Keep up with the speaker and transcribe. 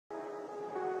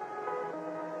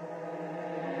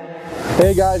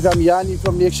Hey guys, I'm Yanni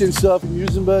from the Action Surf in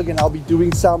Muizenberg, and I'll be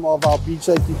doing some of our beach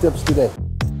safety tips today.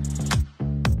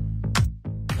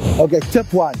 Okay,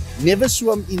 tip 1. Never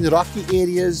swim in rocky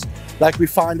areas like we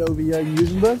find over here in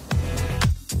Muizenberg.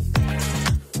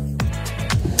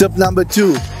 Tip number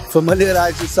 2.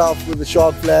 Familiarize yourself with the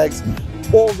shark flags.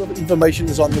 All the information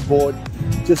is on the board.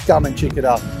 Just come and check it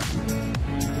out.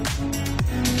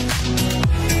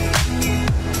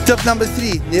 Tip number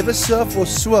 3. Never surf or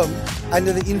swim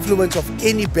under the influence of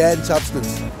any banned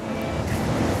substance.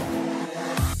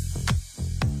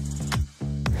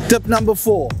 Tip number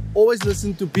 4. Always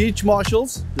listen to beach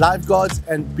marshals, lifeguards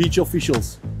and beach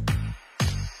officials.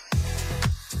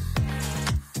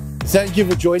 Thank you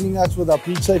for joining us with our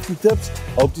beach safety tips.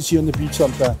 Hope to see you on the beach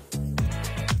sometime.